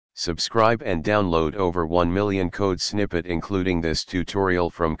Subscribe and download over 1 million code snippet including this tutorial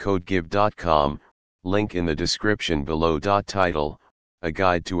from codegive.com, link in the description below. Title, A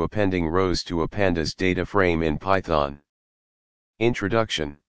Guide to Appending Rows to a Pandas Data Frame in Python.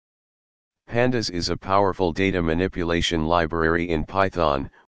 Introduction. Pandas is a powerful data manipulation library in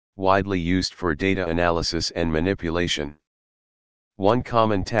Python, widely used for data analysis and manipulation. One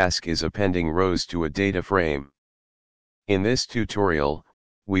common task is appending rows to a data frame. In this tutorial,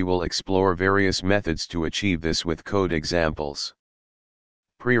 we will explore various methods to achieve this with code examples.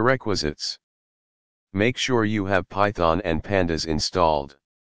 Prerequisites. Make sure you have Python and pandas installed.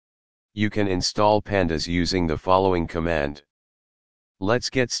 You can install pandas using the following command. Let's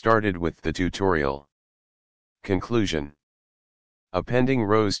get started with the tutorial. Conclusion. Appending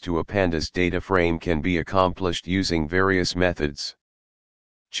rows to a pandas data frame can be accomplished using various methods.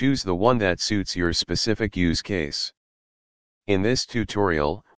 Choose the one that suits your specific use case. In this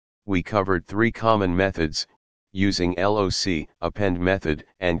tutorial, we covered 3 common methods, using LOC, append method,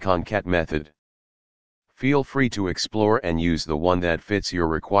 and concat method. Feel free to explore and use the one that fits your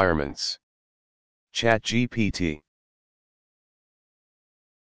requirements. ChatGPT.